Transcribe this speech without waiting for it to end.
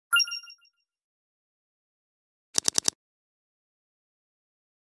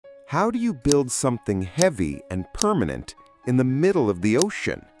How do you build something heavy and permanent in the middle of the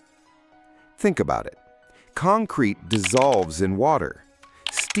ocean? Think about it. Concrete dissolves in water.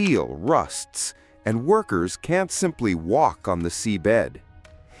 Steel rusts, and workers can't simply walk on the seabed.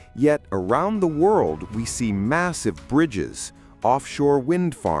 Yet around the world we see massive bridges, offshore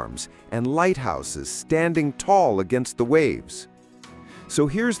wind farms, and lighthouses standing tall against the waves. So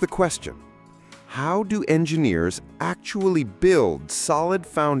here's the question. How do engineers actually build solid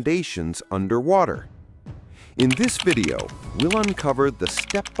foundations underwater? In this video, we'll uncover the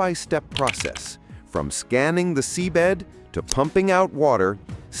step-by-step process, from scanning the seabed to pumping out water,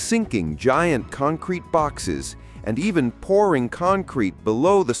 sinking giant concrete boxes, and even pouring concrete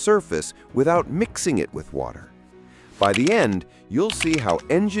below the surface without mixing it with water. By the end, you'll see how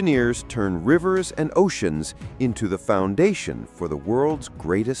engineers turn rivers and oceans into the foundation for the world's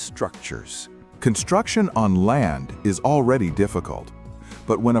greatest structures. Construction on land is already difficult,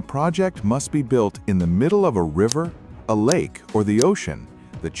 but when a project must be built in the middle of a river, a lake, or the ocean,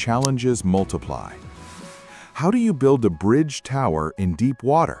 the challenges multiply. How do you build a bridge tower in deep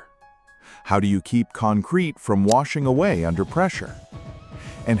water? How do you keep concrete from washing away under pressure?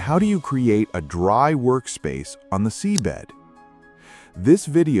 And how do you create a dry workspace on the seabed? This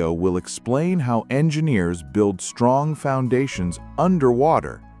video will explain how engineers build strong foundations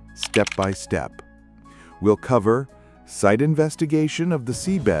underwater, step by step. We'll cover site investigation of the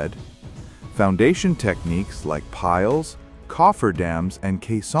seabed, foundation techniques like piles, cofferdams, and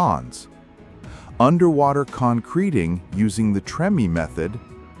caissons, underwater concreting using the Tremie method,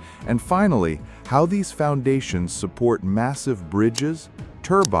 and finally, how these foundations support massive bridges,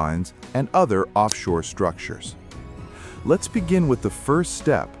 turbines, and other offshore structures. Let's begin with the first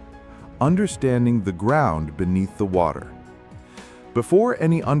step, understanding the ground beneath the water. Before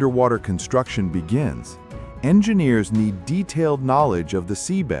any underwater construction begins, engineers need detailed knowledge of the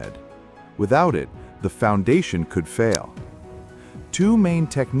seabed. Without it, the foundation could fail. Two main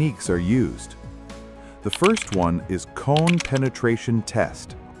techniques are used. The first one is cone penetration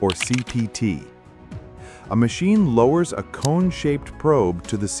test, or CPT. A machine lowers a cone-shaped probe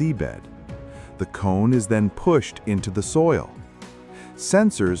to the seabed. The cone is then pushed into the soil.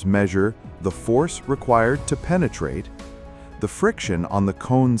 Sensors measure the force required to penetrate, the friction on the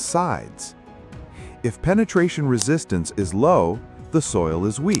cone's sides. If penetration resistance is low, the soil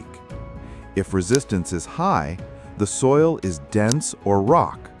is weak. If resistance is high, the soil is dense or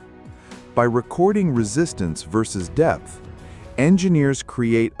rock. By recording resistance versus depth, engineers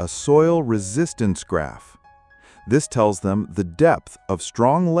create a soil resistance graph. This tells them the depth of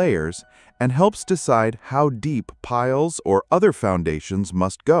strong layers and helps decide how deep piles or other foundations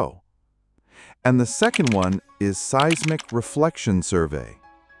must go. And the second one is seismic reflection survey.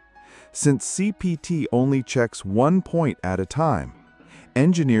 Since CPT only checks one point at a time,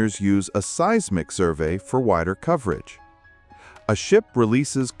 engineers use a seismic survey for wider coverage. A ship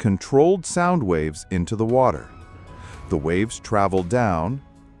releases controlled sound waves into the water. The waves travel down,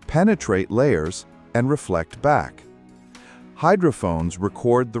 penetrate layers, and reflect back. Hydrophones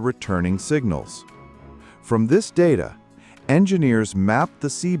record the returning signals. From this data, engineers map the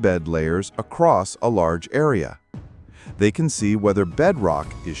seabed layers across a large area. They can see whether bedrock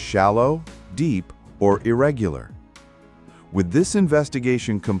is shallow, deep, or irregular. With this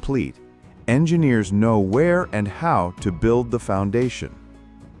investigation complete, engineers know where and how to build the foundation.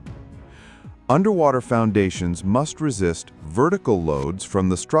 Underwater foundations must resist vertical loads from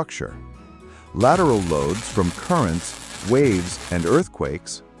the structure, lateral loads from currents, waves, and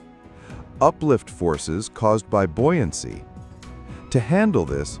earthquakes, uplift forces caused by buoyancy. To handle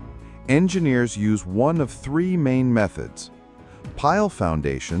this, engineers use one of three main methods: pile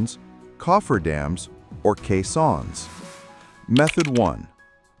foundations, cofferdams, or caissons. Method 1.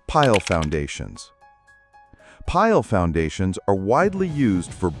 Pile foundations. Pile foundations are widely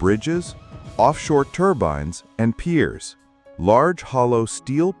used for bridges, offshore turbines, and piers. Large hollow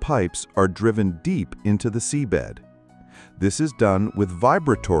steel pipes are driven deep into the seabed. This is done with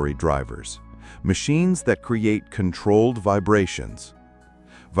vibratory drivers, machines that create controlled vibrations.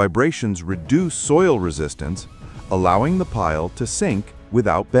 Vibrations reduce soil resistance, allowing the pile to sink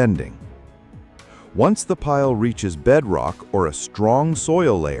without bending. Once the pile reaches bedrock or a strong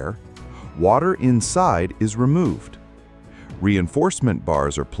soil layer, water inside is removed. Reinforcement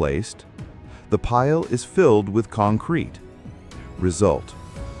bars are placed. The pile is filled with concrete. Result: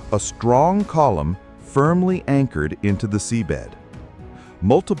 a strong column firmly anchored into the seabed.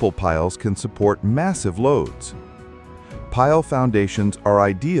 Multiple piles can support massive loads. Pile foundations are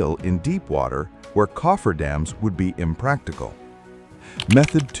ideal in deep water where cofferdams would be impractical.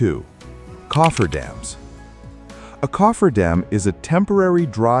 Method 2. Cofferdams. A cofferdam is a temporary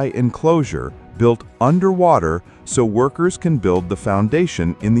dry enclosure built underwater so workers can build the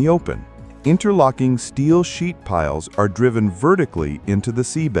foundation in the open. Interlocking steel sheet piles are driven vertically into the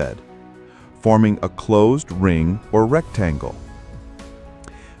seabed, forming a closed ring or rectangle.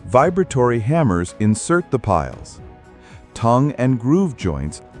 Vibratory hammers insert the piles. Tongue and groove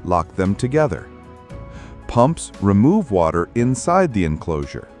joints lock them together. Pumps remove water inside the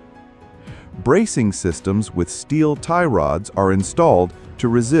enclosure. Bracing systems with steel tie rods are installed to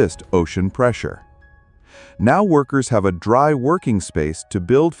resist ocean pressure. Now workers have a dry working space to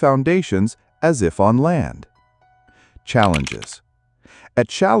build foundations as if on land. Challenges. At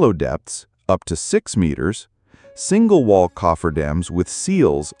shallow depths, up to 6 meters, single-wall cofferdams with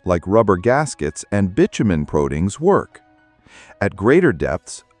seals like rubber gaskets and bitumen coatings work. At greater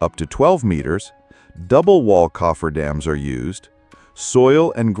depths, up to 12 meters, double-wall cofferdams are used.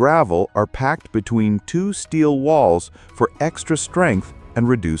 Soil and gravel are packed between 2 steel walls for extra strength and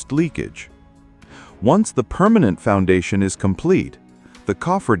reduced leakage. Once the permanent foundation is complete, the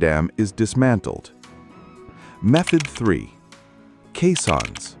cofferdam is dismantled. Method 3.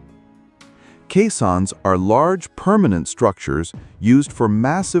 Caissons. Caissons are large permanent structures used for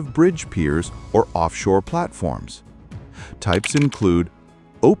massive bridge piers or offshore platforms. Types include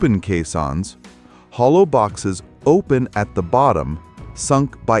open caissons, hollow boxes open at the bottom,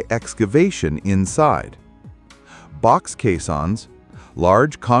 sunk by excavation inside. Box caissons,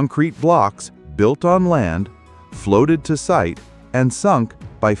 large concrete blocks built on land, floated to site, and sunk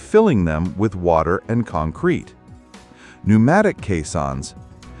by filling them with water and concrete. Pneumatic caissons.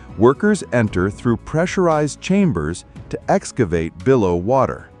 Workers enter through pressurized chambers to excavate below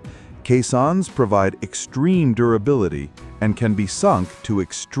water. Caissons provide extreme durability and can be sunk to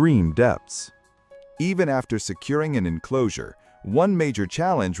extreme depths. Even after securing an enclosure, one major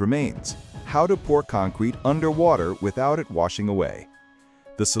challenge remains: how to pour concrete underwater without it washing away.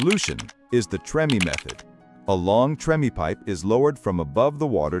 The solution is the Tremie method. A long Tremie pipe is lowered from above the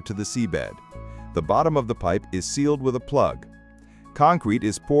water to the seabed. The bottom of the pipe is sealed with a plug. Concrete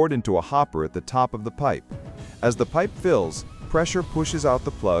is poured into a hopper at the top of the pipe. As the pipe fills, pressure pushes out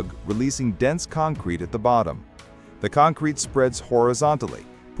the plug, releasing dense concrete at the bottom. The concrete spreads horizontally,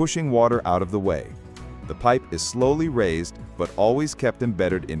 pushing water out of the way. The pipe is slowly raised, but always kept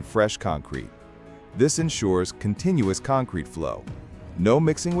embedded in fresh concrete. This ensures continuous concrete flow. No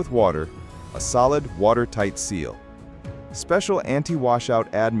mixing with water, a solid watertight seal. Special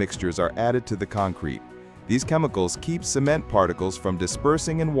anti-washout admixtures are added to the concrete. These chemicals keep cement particles from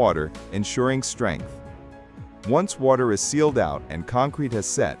dispersing in water, ensuring strength. Once water is sealed out and concrete has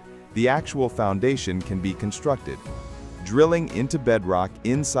set, the actual foundation can be constructed. Drilling into bedrock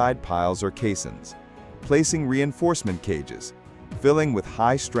inside piles or caissons. Placing reinforcement cages. Filling with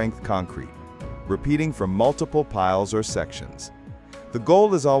high-strength concrete. Repeating for multiple piles or sections. The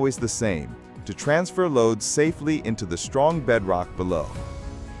goal is always the same: to transfer loads safely into the strong bedrock below.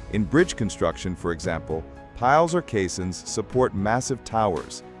 In bridge construction, for example, piles or caissons support massive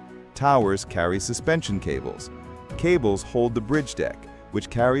towers. Towers carry suspension cables. Cables hold the bridge deck, which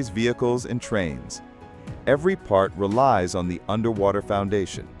carries vehicles and trains. Every part relies on the underwater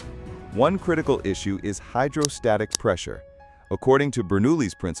foundation. One critical issue is hydrostatic pressure. According to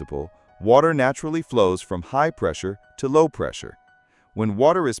Bernoulli's principle, water naturally flows from high pressure to low pressure. When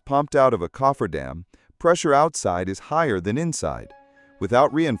water is pumped out of a cofferdam, pressure outside is higher than inside.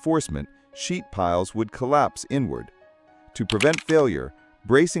 Without reinforcement, sheet piles would collapse inward. To prevent failure,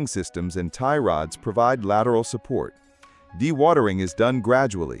 bracing systems and tie rods provide lateral support. Dewatering is done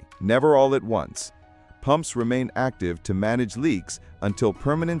gradually, never all at once. Pumps remain active to manage leaks until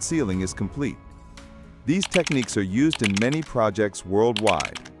permanent sealing is complete. These techniques are used in many projects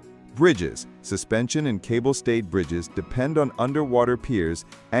worldwide. Bridges, suspension and cable-stayed bridges depend on underwater piers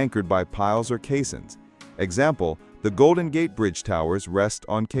anchored by piles or caissons. Example, the Golden Gate Bridge towers rest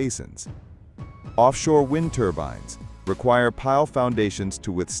on caissons. Offshore wind turbines require pile foundations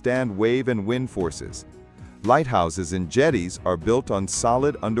to withstand wave and wind forces. Lighthouses and jetties are built on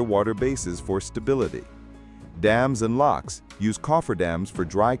solid underwater bases for stability. Dams and locks use cofferdams for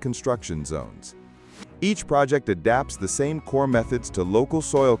dry construction zones. Each project adapts the same core methods to local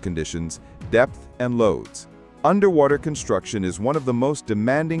soil conditions, depth, and loads. Underwater construction is one of the most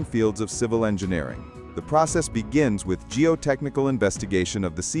demanding fields of civil engineering. The process begins with geotechnical investigation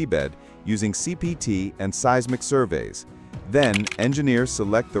of the seabed using CPT and seismic surveys. Then, engineers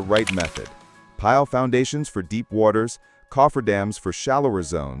select the right method: pile foundations for deep waters, cofferdams for shallower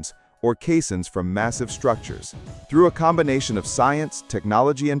zones, or caissons for massive structures. Through a combination of science,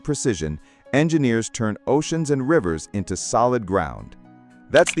 technology, and precision, engineers turn oceans and rivers into solid ground.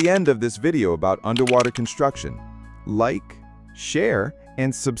 That's the end of this video about underwater construction. like, share,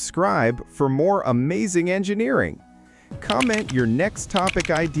 and subscribe for more amazing engineering. Comment your next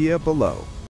topic idea below.